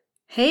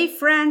Hey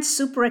friends,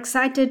 super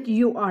excited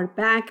you are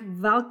back.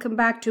 Welcome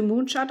back to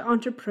Moonshot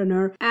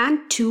Entrepreneur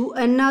and to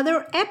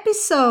another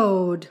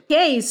episode.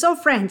 Okay, so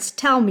friends,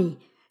 tell me,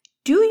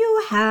 do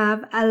you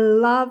have a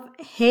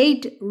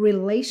love-hate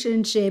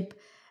relationship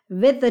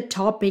with the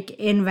topic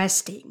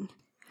investing?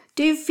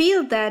 Do you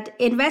feel that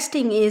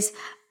investing is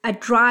a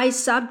dry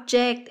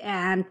subject,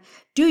 and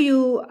do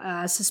you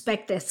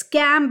suspect a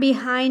scam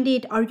behind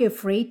it? Are you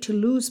afraid to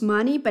lose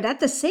money? But at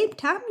the same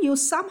time, you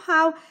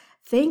somehow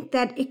think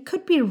that it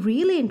could be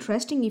really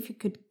interesting if you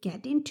could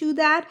get into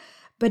that,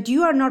 but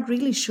you are not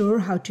really sure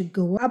how to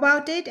go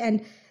about it,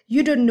 and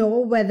you don't know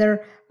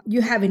whether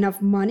you have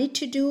enough money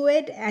to do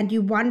it, and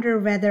you wonder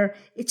whether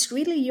it's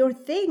really your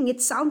thing.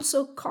 It sounds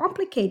so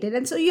complicated,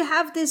 and so you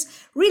have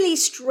this really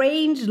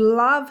strange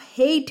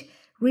love-hate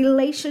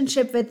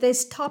relationship with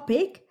this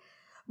topic.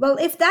 Well,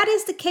 if that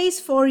is the case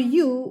for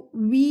you,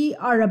 we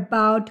are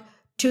about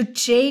to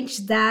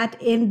change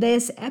that in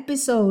this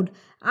episode.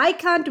 I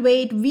can't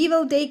wait. We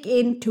will dig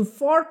into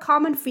 4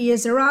 common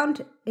fears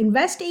around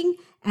investing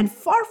and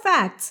 4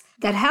 facts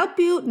that help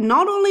you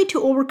not only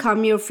to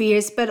overcome your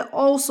fears, but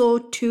also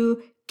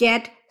to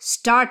get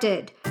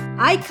started.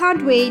 I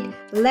can't wait.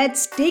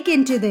 Let's dig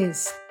into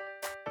this.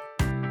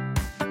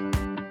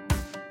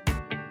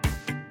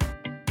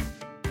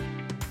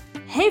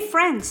 Hey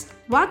friends,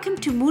 welcome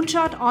to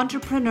Moonshot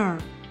Entrepreneur.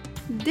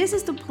 This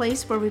is the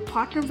place where we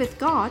partner with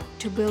God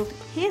to build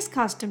His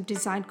custom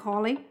design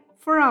calling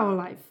for our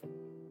life.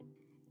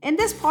 In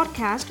this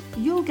podcast,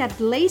 you'll get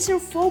laser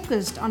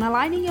focused on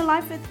aligning your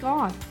life with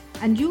God,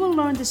 and you will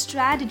learn the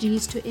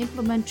strategies to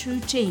implement true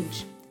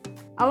change.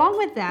 Along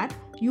with that,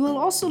 you will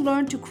also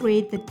learn to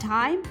create the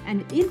time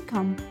and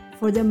income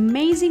for the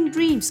amazing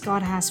dreams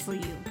God has for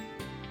you.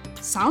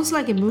 Sounds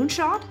like a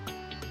moonshot?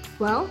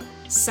 Well,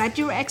 set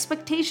your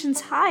expectations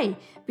high,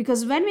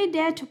 because when we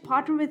dare to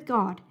partner with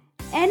God,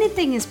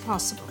 anything is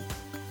possible.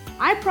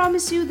 I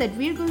promise you that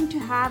we're going to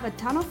have a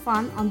ton of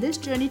fun on this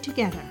journey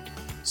together.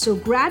 So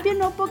grab your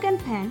notebook and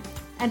pen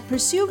and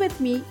pursue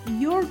with me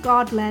your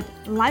God-led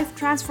life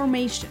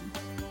transformation.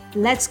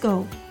 Let's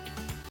go.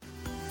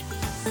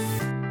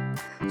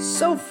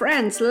 So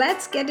friends,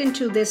 let's get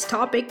into this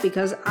topic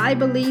because I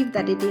believe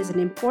that it is an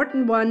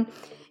important one.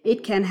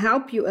 It can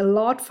help you a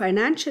lot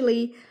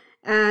financially.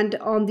 And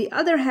on the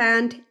other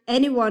hand,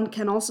 anyone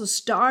can also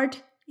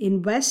start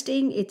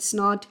investing. It's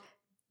not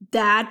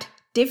that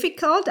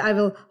difficult. I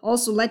will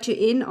also let you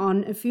in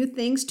on a few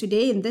things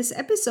today in this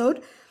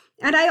episode.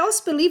 And I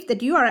also believe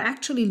that you are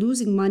actually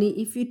losing money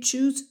if you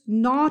choose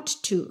not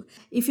to.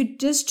 If you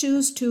just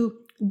choose to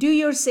do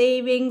your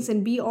savings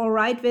and be all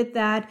right with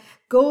that,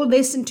 go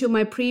listen to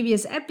my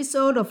previous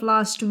episode of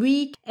last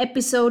week,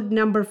 episode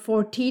number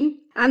 14.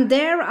 And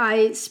there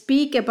I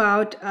speak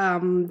about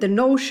the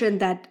notion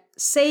that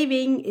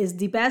saving is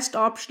the best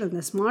option and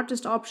the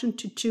smartest option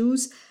to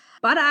choose.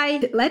 But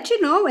I let you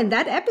know in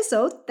that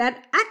episode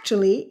that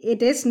actually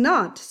it is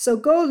not. So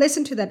go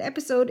listen to that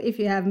episode if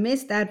you have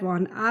missed that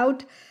one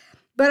out.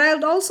 But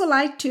I'd also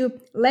like to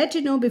let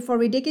you know before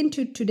we dig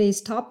into today's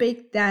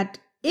topic that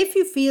if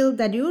you feel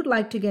that you would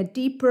like to get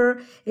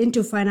deeper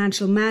into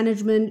financial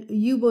management,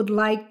 you would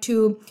like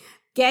to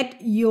get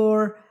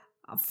your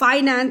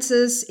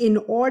finances in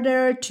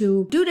order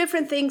to do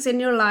different things in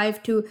your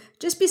life, to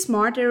just be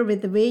smarter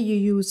with the way you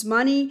use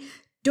money,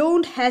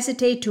 don't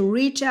hesitate to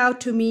reach out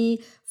to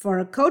me for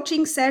a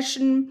coaching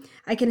session.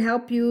 I can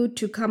help you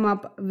to come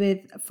up with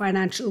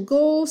financial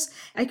goals.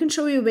 I can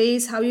show you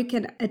ways how you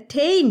can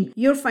attain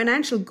your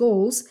financial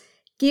goals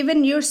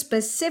given your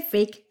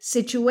specific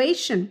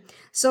situation.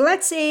 So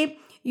let's say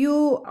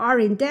you are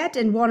in debt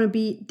and want to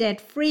be debt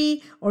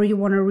free, or you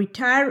want to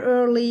retire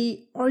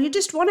early, or you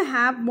just want to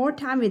have more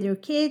time with your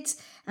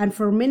kids and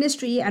for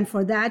ministry, and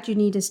for that you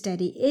need a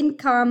steady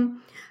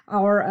income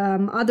or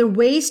other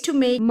ways to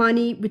make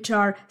money which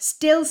are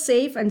still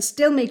safe and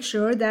still make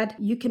sure that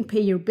you can pay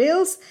your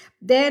bills,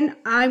 then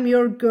I'm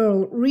your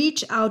girl.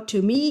 Reach out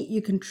to me.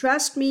 You can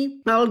trust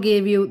me. I'll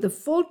give you the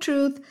full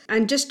truth.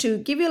 And just to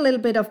give you a little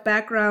bit of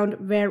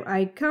background where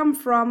I come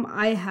from,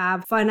 I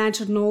have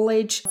financial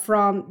knowledge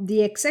from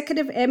the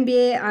executive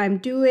MBA I'm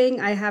doing.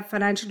 I have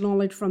financial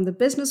knowledge from the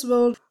business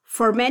world.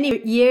 For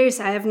many years,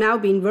 I have now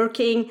been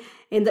working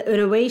in the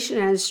innovation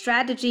and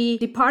strategy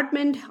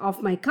department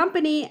of my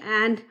company,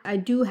 and I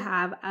do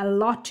have a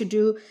lot to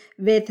do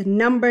with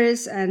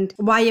numbers and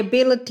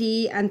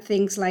viability and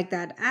things like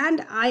that.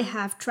 And I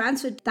have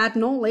transferred that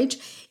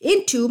knowledge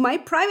into my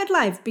private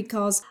life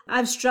because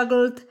I've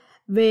struggled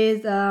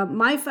with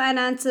my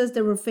finances.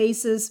 There were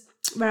phases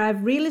where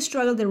I've really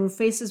struggled. There were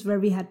phases where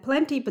we had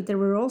plenty, but there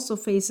were also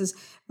phases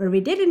where we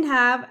didn't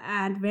have,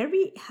 and where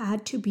we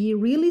had to be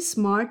really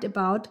smart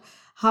about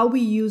how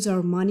we use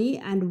our money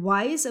and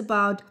wise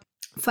about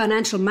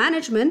financial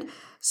management.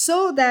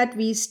 so that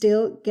we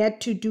still get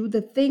to do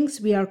the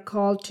things we are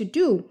called to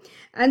do.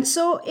 And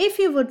so if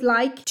you would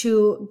like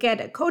to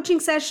get a coaching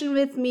session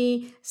with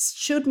me,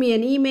 shoot me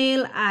an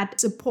email at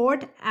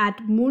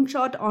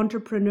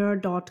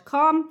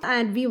support@moonshotentrepreneur.com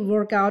and we'll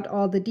work out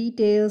all the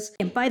details.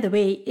 And by the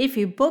way, if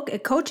you book a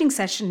coaching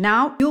session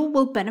now, you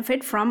will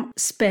benefit from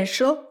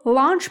special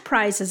launch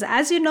prices.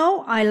 As you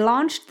know, I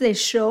launched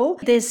this show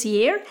this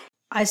year.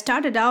 I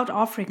started out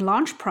offering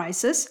launch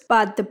prices,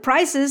 but the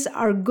prices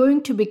are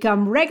going to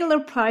become regular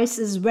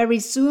prices very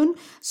soon,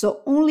 so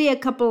only a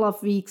couple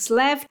of weeks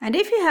left. And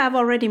if you have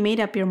already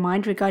made up your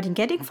mind regarding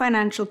getting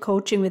financial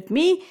coaching with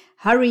me,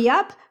 hurry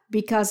up,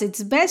 because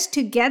it's best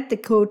to get the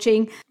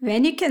coaching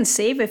when you can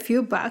save a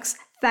few bucks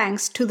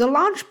thanks to the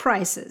launch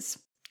prices.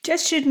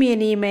 Just shoot me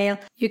an email.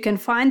 You can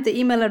find the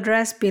email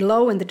address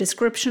below in the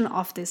description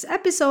of this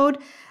episode.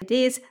 It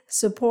is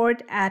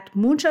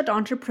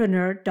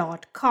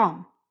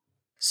support@moonshotentrepreneur.com.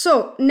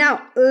 So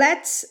now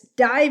let's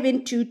dive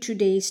into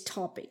today's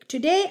topic.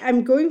 Today,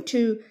 I'm going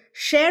to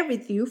share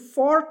with you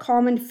 4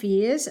 common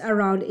fears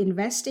around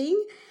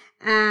investing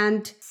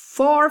and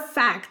 4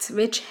 facts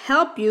which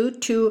help you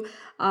to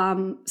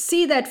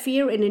see that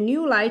fear in a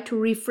new light, to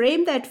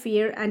reframe that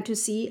fear and to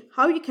see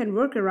how you can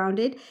work around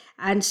it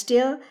and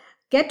still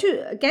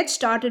get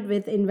started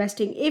with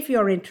investing if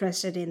you're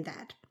interested in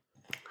that.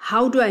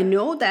 How do I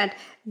know that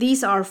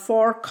these are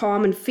 4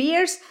 common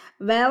fears?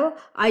 Well,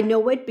 I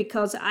know it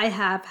because I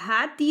have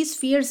had these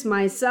fears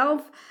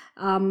myself.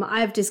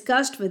 I've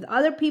discussed with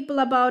other people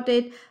about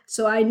it.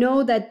 So I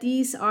know that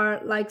these are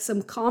like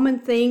some common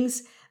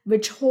things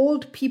which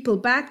hold people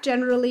back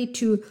generally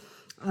to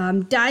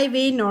dive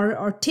in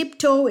or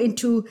tiptoe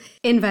into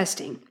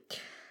investing.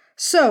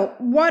 So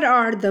what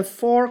are the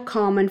 4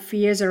 common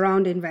fears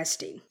around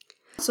investing?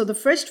 So the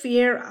first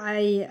fear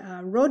I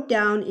wrote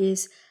down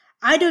is,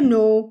 I don't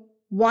know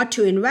what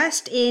to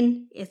invest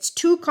in. It's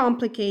too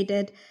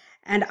complicated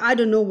and I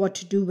don't know what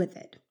to do with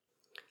it.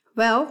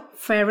 Well,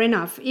 fair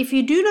enough. If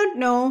you do not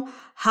know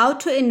how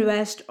to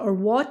invest or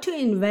what to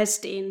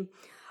invest in,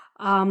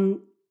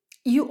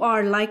 you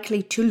are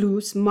likely to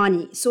lose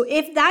money. So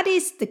if that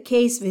is the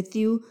case with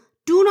you,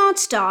 do not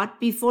start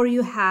before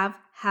you have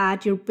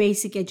had your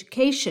basic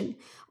education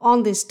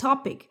on this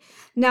topic.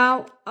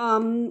 Now,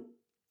 when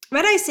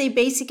I say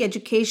basic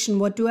education,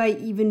 what do I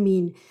even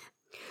mean?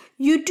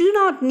 You do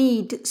not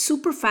need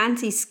super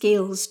fancy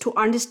skills to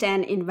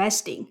understand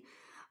investing,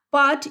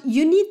 but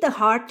you need the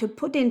heart to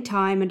put in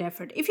time and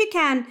effort. If you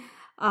can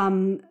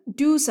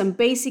do some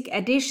basic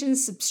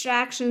additions,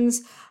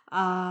 subtractions,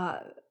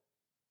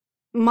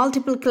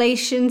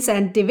 multiplications,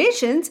 and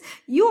divisions,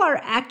 you are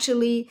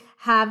actually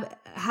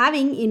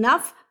having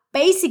enough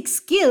basic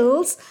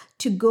skills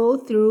to go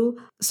through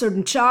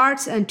certain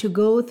charts and to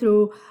go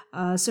through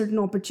certain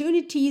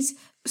opportunities.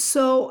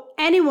 So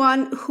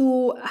anyone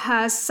who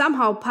has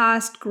somehow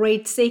passed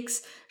grade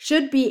 6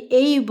 should be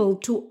able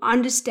to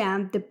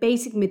understand the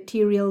basic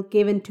material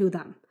given to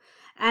them.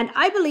 And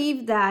I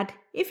believe that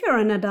if you're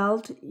an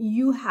adult,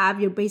 you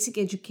have your basic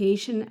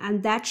education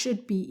and that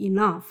should be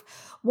enough.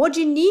 What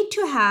you need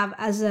to have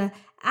as an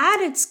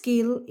added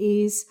skill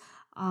is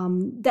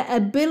the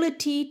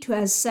ability to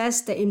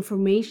assess the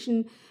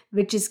information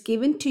which is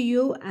given to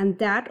you, and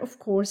that of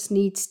course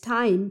needs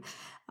time.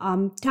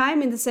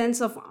 Time in the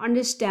sense of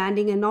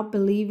understanding and not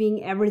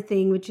believing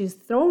everything which is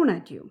thrown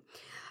at you.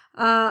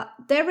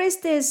 There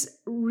is this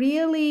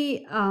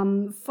really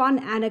fun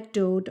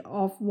anecdote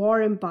of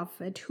Warren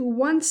Buffett, who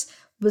once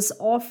was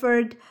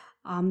offered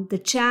the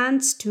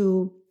chance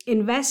to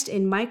invest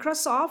in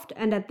Microsoft,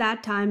 and at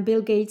that time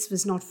Bill Gates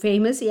was not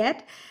famous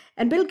yet.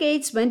 And Bill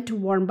Gates went to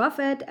Warren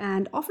Buffett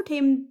and offered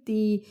him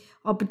the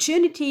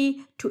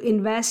opportunity to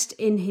invest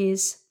in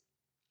his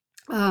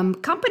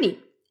company.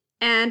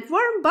 And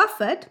Warren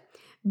Buffett,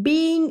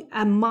 being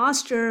a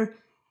master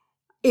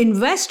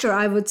investor,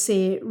 I would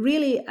say,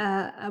 really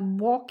a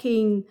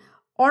walking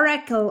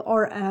oracle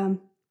or a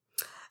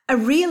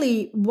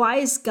really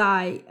wise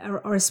guy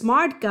or a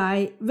smart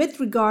guy with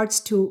regards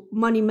to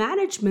money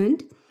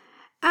management.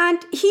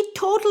 And he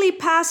totally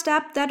passed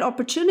up that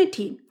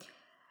opportunity.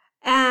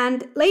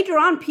 And later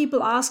on,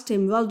 people asked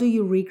him, well, do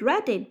you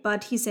regret it?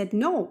 But he said,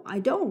 no, I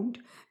don't,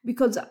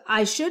 because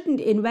I shouldn't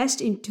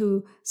invest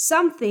into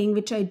something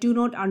which I do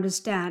not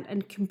understand.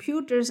 And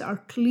computers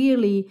are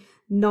clearly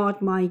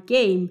not my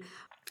game.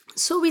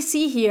 So we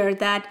see here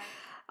that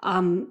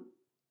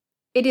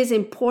it is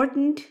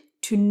important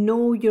to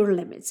know your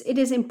limits. It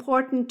is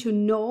important to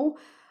know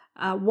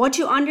what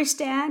you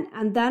understand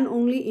and then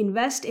only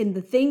invest in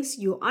the things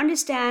you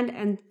understand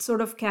and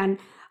sort of can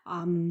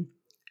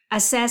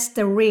assess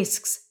the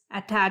risks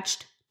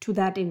attached to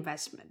that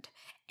investment.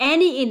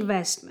 Any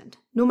investment,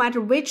 no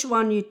matter which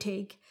one you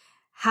take,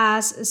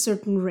 has a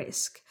certain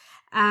risk.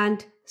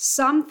 And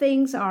some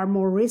things are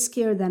more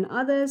riskier than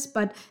others,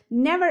 but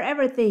never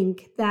ever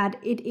think that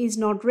it is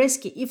not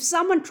risky. If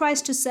someone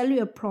tries to sell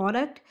you a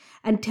product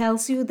and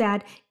tells you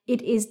that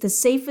it is the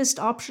safest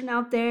option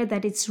out there,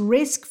 that it's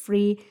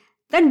risk-free,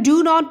 then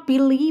do not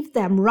believe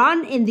them.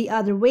 Run in the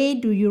other way,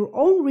 do your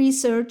own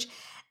research,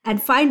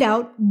 and find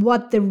out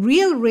what the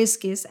real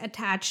risk is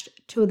attached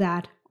to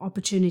that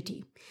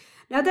opportunity.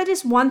 Now, that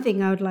is one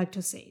thing I would like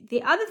to say.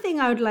 The other thing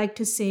I would like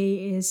to say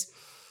is,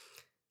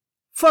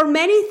 for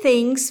many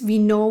things, we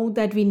know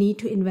that we need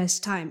to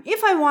invest time.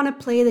 If I want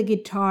to play the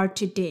guitar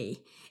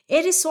today,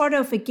 it is sort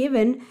of a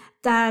given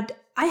that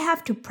I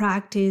have to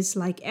practice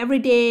like every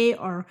day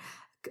or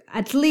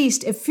at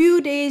least a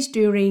few days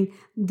during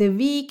the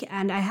week,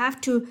 and I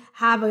have to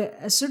have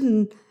a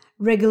certain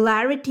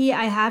regularity.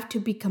 I have to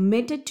be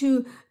committed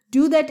to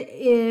do that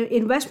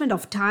investment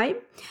of time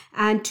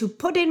and to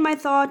put in my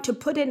thought, to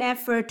put in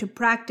effort, to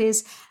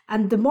practice.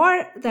 And the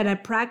more that I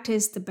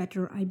practice, the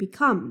better I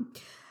become.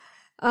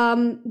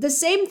 The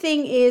same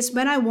thing is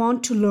when I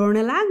want to learn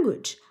a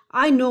language.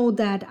 I know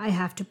that I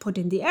have to put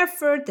in the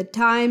effort, the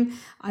time.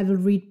 I will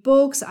read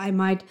books. I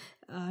might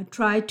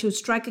try to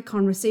strike a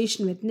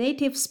conversation with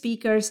native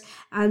speakers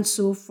and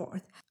so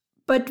forth.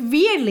 But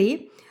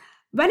weirdly,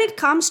 when it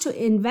comes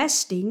to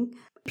investing,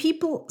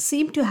 people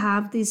seem to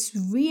have this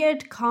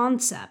weird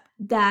concept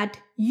that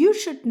you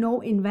should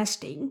know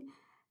investing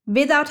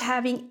without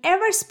having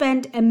ever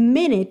spent a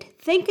minute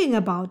thinking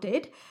about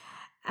it.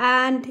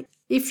 And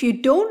if you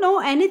don't know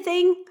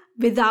anything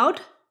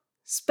without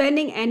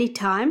spending any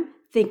time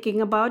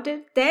thinking about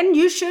it, then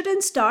you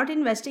shouldn't start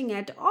investing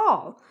at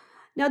all.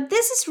 Now,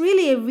 this is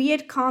really a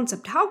weird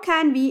concept. How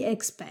can we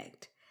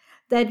expect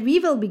that we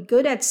will be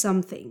good at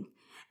something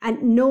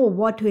and know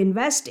what to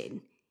invest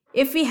in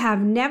if we have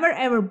never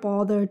ever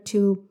bothered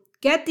to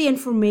get the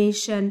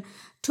information,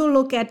 to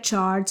look at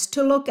charts,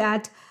 to look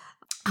at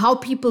how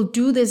people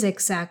do this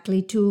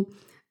exactly, to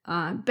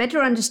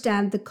better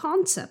understand the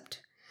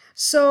concept?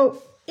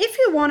 So if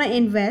you want to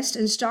invest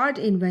and start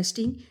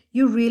investing,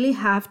 you really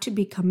have to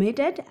be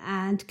committed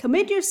and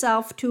commit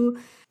yourself to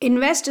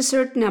invest a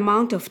certain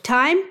amount of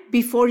time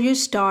before you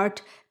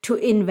start to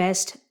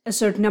invest a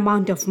certain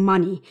amount of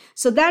money.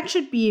 So that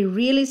should be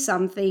really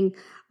something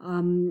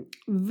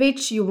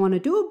which you want to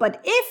do.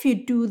 But if you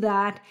do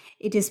that,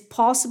 it is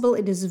possible,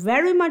 it is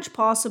very much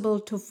possible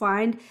to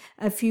find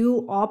a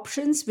few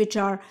options which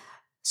are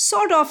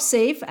sort of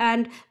safe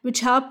and which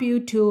help you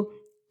to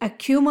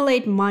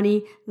accumulate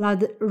money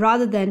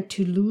rather than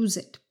to lose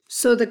it.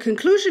 So the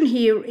conclusion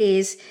here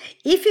is,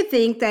 if you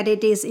think that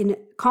it is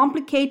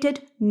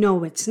complicated,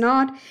 no, it's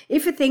not.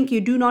 If you think you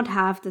do not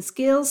have the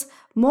skills,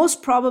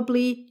 most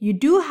probably you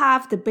do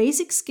have the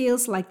basic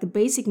skills like the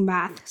basic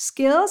math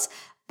skills,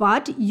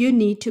 but you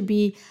need to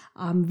be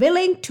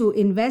willing to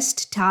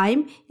invest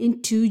time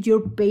into your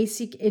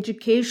basic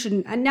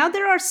education. And now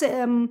there are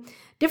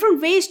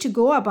different ways to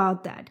go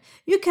about that.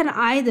 You can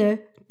either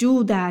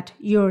do that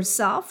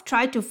yourself,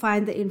 try to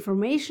find the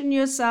information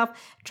yourself,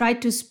 try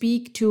to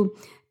speak to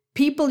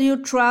people you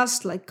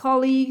trust, like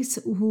colleagues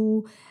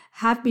who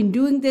have been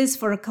doing this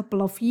for a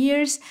couple of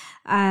years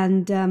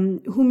and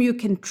whom you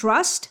can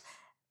trust.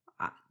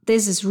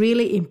 This is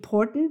really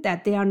important,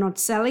 that they are not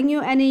selling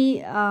you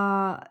any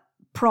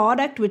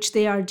product which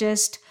they are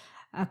just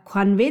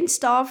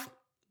convinced of,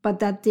 but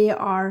that they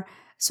are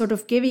sort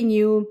of giving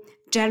you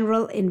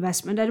general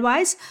investment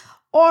advice.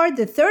 Or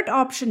the third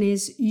option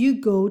is you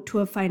go to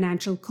a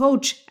financial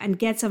coach and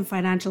get some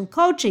financial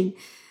coaching.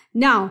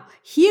 Now,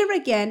 here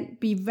again,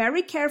 be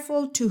very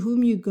careful to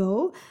whom you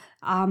go.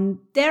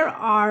 There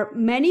are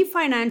many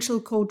financial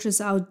coaches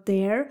out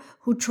there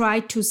who try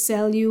to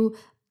sell you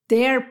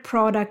their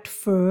product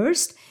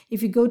first.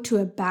 If you go to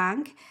a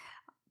bank,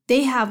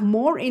 they have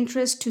more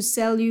interest to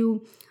sell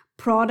you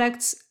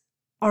products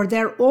or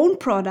their own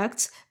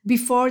products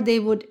before they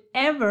would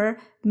ever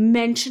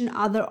mention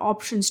other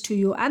options to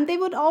you. And they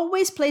would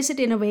always place it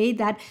in a way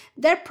that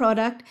their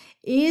product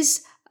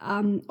is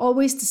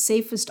always the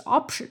safest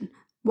option.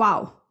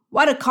 Wow,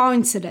 what a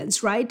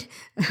coincidence, right?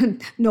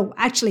 No,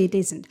 actually it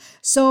isn't.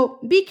 So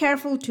be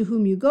careful to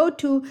whom you go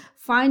to.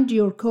 Find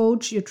your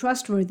coach, your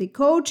trustworthy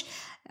coach.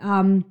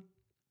 And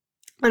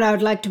I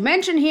would like to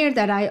mention here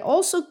that I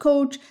also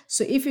coach.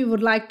 So if you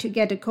would like to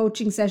get a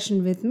coaching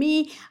session with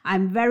me,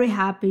 I'm very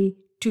happy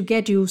to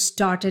get you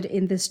started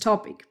in this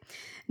topic.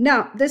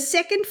 Now, the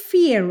second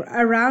fear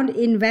around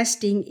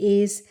investing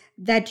is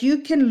that you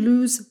can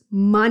lose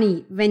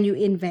money when you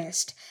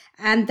invest,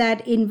 and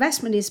that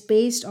investment is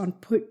based on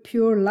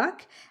pure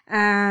luck,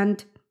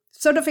 and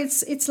sort of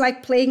it's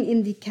like playing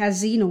in the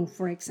casino,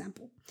 for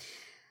example.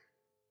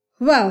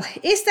 Well,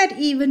 is that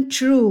even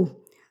true?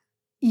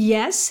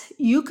 Yes,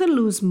 you can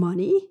lose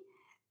money.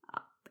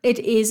 It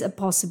is a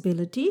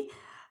possibility.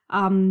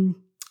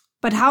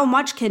 But how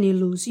much can you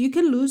lose? You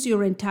can lose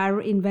your entire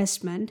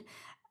investment,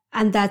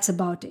 and that's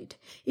about it.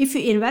 If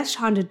you invest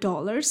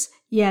 $100,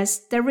 yes,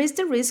 there is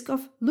the risk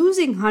of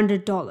losing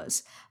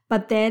 $100,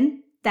 but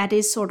then that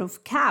is sort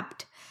of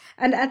capped.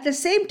 And at the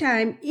same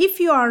time, if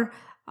you are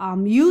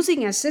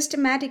using a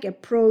systematic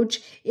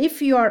approach,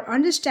 if you are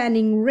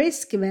understanding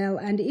risk well,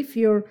 and if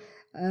your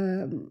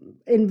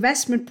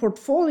investment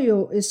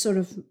portfolio is sort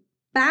of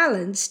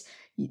balanced,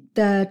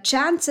 the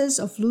chances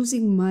of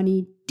losing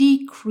money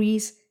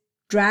decrease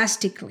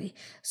drastically.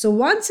 So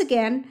once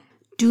again,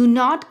 do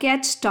not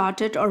get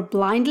started or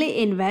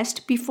blindly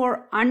invest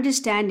before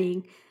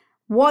understanding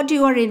what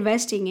you are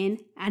investing in,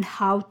 and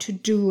how to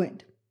do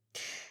it.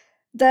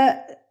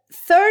 The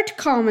third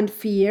common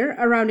fear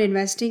around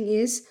investing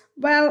is,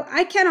 well,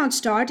 I cannot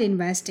start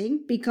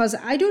investing because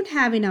I don't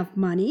have enough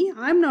money.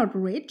 I'm not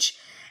rich.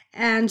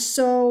 And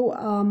so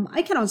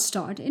I cannot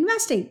start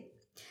investing.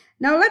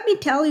 Now, let me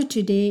tell you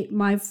today,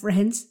 my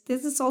friends,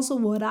 this is also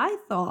what I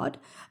thought.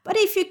 But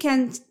if you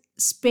can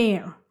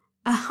spare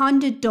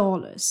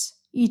 $100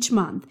 each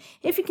month,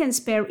 if you can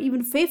spare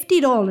even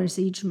 $50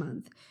 each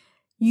month,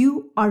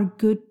 you are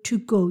good to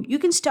go. You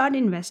can start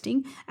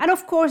investing. And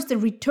of course, the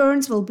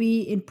returns will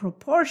be in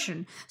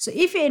proportion. So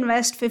if you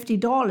invest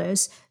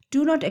 $50,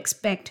 do not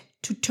expect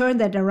to turn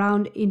that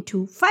around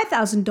into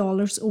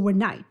 $5,000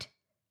 overnight.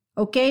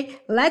 Okay,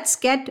 let's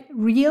get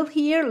real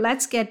here.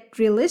 Let's get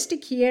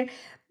realistic here.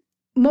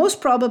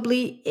 Most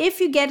probably, if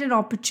you get an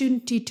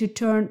opportunity to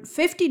turn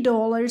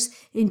 $50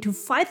 into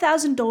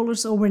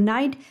 $5,000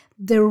 overnight,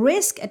 the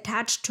risk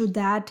attached to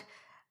that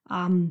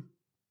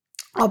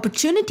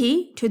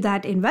opportunity, to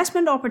that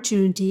investment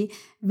opportunity,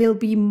 will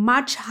be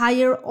much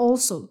higher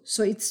also.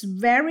 So it's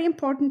very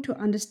important to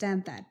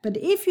understand that. But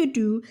if you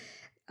do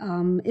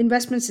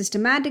investment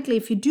systematically,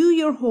 if you do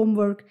your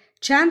homework,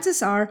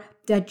 chances are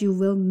that you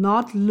will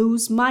not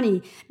lose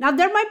money. Now,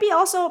 there might be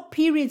also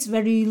periods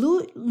where you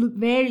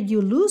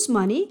lose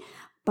money,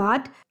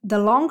 but the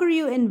longer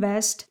you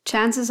invest,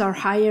 chances are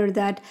higher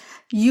that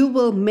you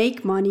will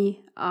make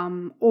money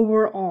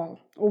overall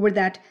over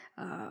that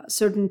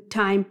certain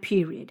time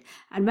period.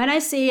 And when I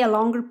say a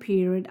longer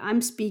period,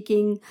 I'm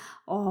speaking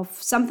of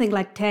something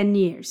like 10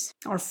 years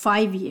or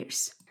 5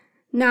 years.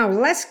 Now,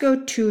 let's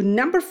go to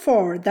number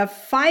 4. The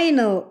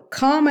final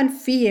common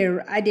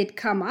fear I did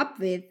come up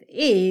with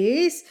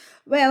is,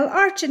 well,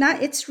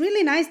 Archana, it's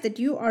really nice that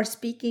you are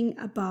speaking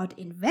about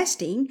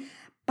investing,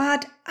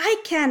 but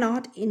I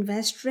cannot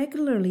invest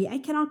regularly. I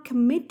cannot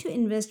commit to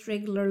invest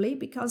regularly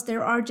because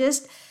there are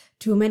just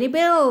too many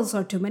bills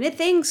or too many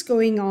things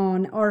going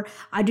on, or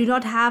I do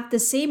not have the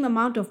same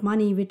amount of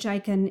money which I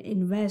can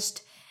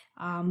invest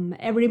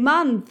every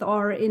month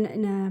or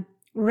in a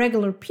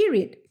regular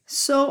period.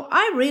 So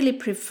I really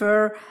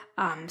prefer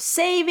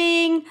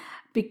saving,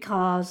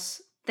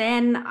 because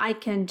then I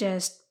can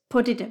just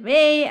put it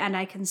away and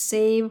I can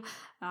save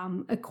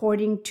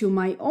according to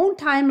my own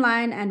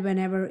timeline and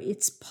whenever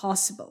it's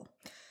possible.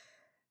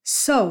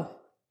 So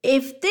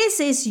if this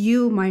is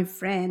you, my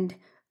friend,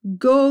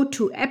 go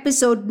to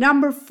episode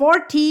number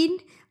 14.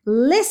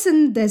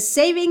 Listen the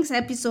savings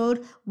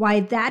episode,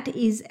 why that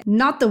is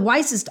not the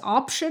wisest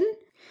option.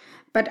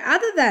 But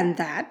other than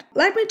that,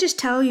 let me just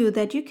tell you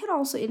that you can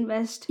also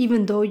invest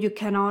even though you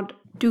cannot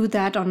do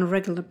that on a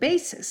regular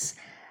basis.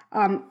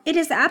 It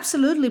is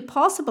absolutely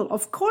possible.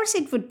 Of course,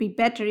 it would be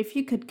better if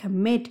you could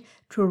commit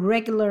to a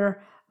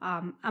regular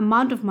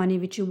amount of money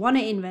which you want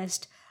to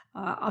invest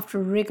after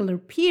a regular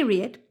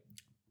period.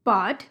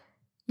 But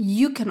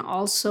you can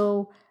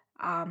also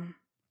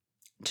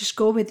just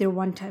go with your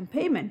one-time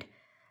payment.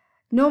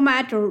 No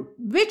matter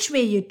which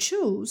way you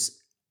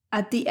choose,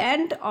 at the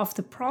end of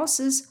the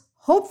process,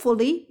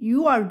 hopefully,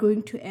 you are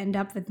going to end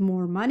up with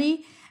more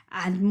money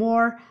and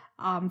more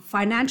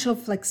financial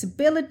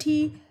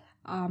flexibility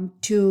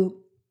to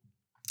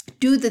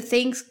do the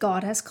things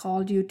God has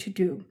called you to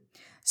do.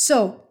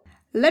 So,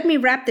 let me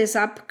wrap this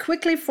up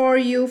quickly for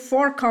you.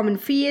 4 common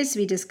fears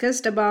we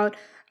discussed about.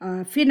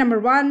 Fear number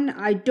 1,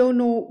 I don't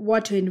know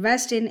what to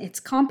invest in. It's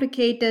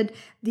complicated.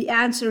 The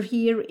answer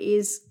here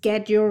is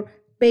get your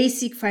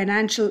basic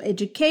financial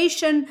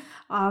education,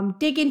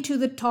 dig into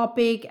the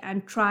topic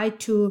and try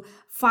to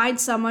find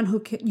someone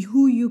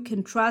who you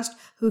can trust,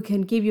 who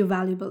can give you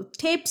valuable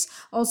tips.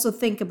 Also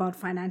think about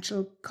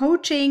financial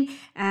coaching,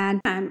 and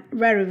I'm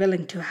very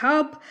willing to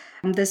help.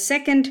 The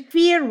second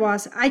fear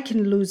was I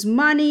can lose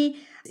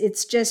money.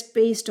 It's just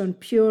based on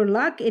pure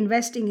luck.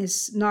 Investing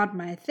is not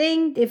my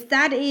thing. If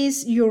that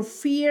is your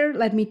fear,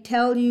 let me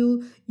tell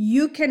you,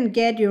 you can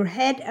get your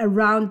head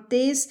around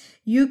this.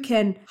 You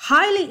can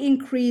highly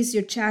increase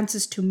your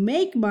chances to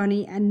make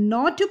money and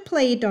not to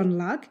play it on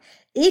luck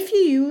if you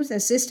use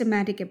a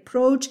systematic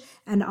approach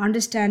and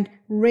understand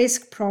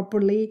risk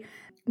properly.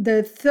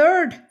 The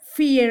third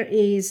fear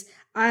is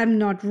I'm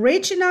not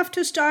rich enough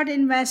to start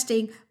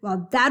investing.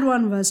 Well, that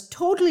one was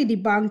totally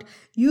debunked.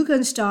 You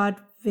can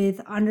start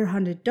with under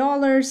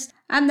 $100.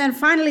 And then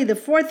finally, the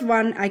fourth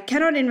one, I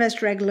cannot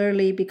invest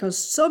regularly because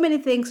so many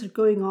things are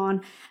going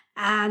on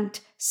and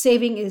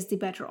saving is the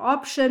better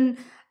option.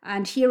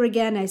 And here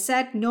again, I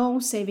said, no,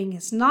 saving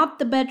is not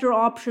the better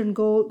option.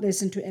 Go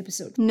listen to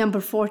episode number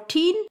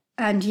 14.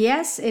 And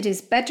yes, it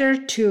is better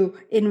to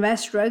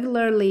invest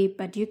regularly,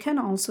 but you can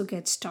also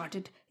get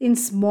started in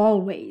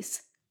small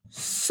ways.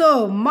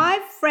 So,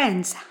 my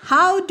friends,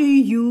 how do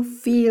you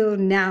feel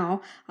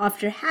now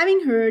after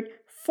having heard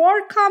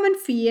 4 common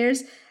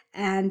fears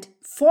and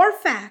 4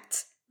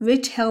 facts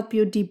which help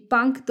you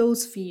debunk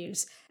those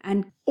fears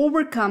and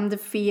overcome the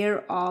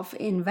fear of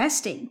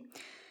investing?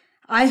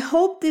 I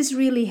hope this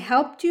really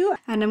helped you,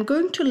 and I'm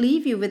going to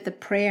leave you with a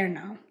prayer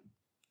now.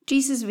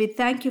 Jesus, we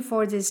thank you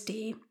for this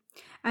day,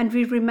 and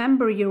we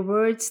remember your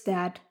words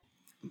that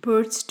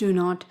birds do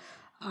not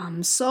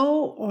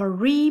sow or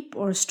reap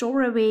or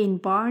store away in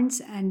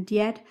barns, and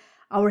yet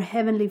our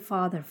Heavenly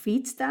Father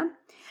feeds them.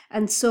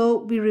 And so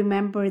we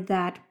remember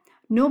that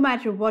no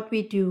matter what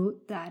we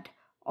do, that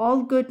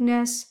all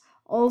goodness,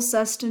 all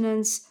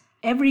sustenance,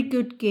 every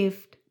good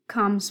gift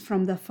comes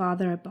from the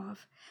Father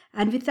above.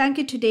 And we thank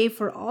you today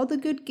for all the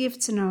good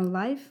gifts in our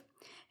life.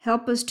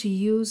 Help us to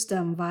use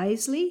them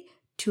wisely,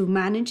 to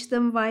manage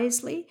them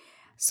wisely,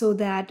 so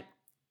that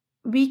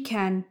we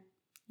can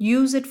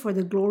use it for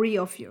the glory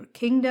of your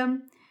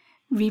kingdom.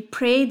 We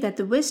pray that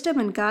the wisdom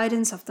and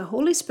guidance of the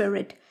Holy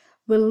Spirit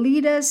will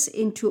lead us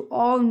into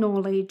all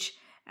knowledge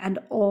and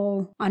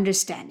all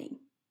understanding.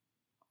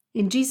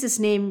 In Jesus'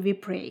 name we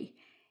pray.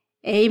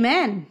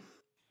 Amen.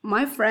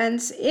 My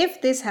friends,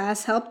 if this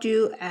has helped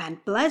you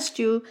and blessed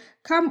you,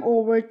 come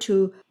over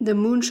to the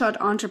Moonshot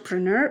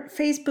Entrepreneur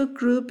Facebook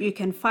group. You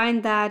can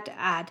find that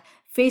at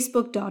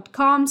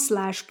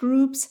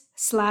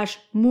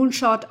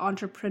facebook.com/groups/Moonshot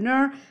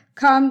Entrepreneur.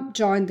 Come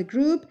join the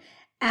group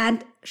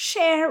and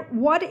share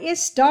what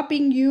is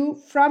stopping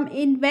you from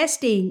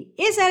investing.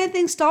 Is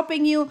anything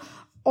stopping you,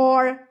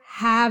 or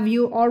have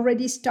you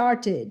already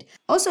started?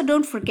 Also,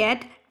 don't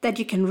forget that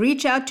you can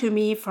reach out to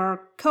me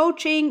for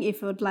coaching.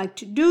 If you would like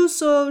to do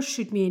so,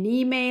 shoot me an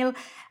email.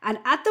 And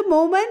at the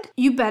moment,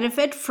 you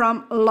benefit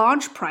from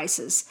launch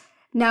prices.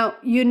 Now,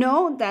 you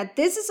know that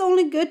this is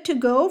only good to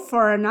go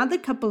for another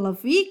couple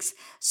of weeks,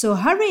 so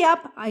hurry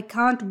up. I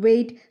can't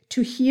wait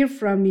to hear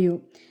from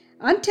you.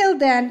 Until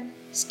then,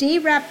 stay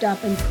wrapped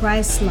up in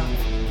Christ's love.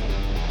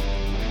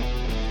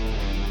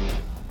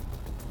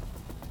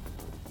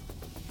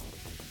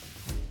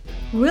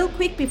 Real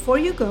quick before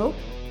you go,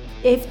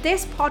 if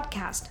this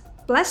podcast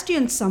blessed you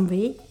in some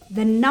way,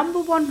 the number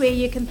one way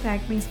you can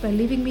thank me is by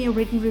leaving me a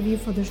written review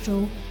for the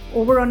show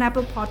over on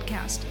Apple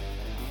Podcast.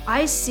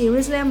 I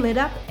seriously am lit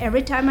up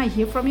every time I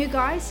hear from you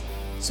guys.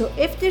 So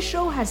if this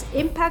show has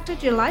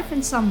impacted your life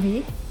in some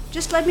way,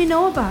 just let me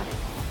know about it.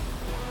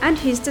 And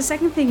here's the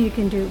second thing you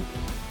can do.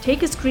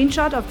 Take a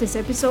screenshot of this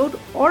episode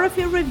or of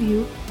your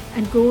review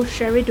and go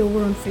share it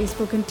over on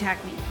Facebook and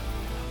tag me.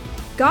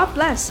 God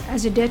bless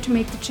as you dare to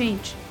make the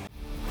change.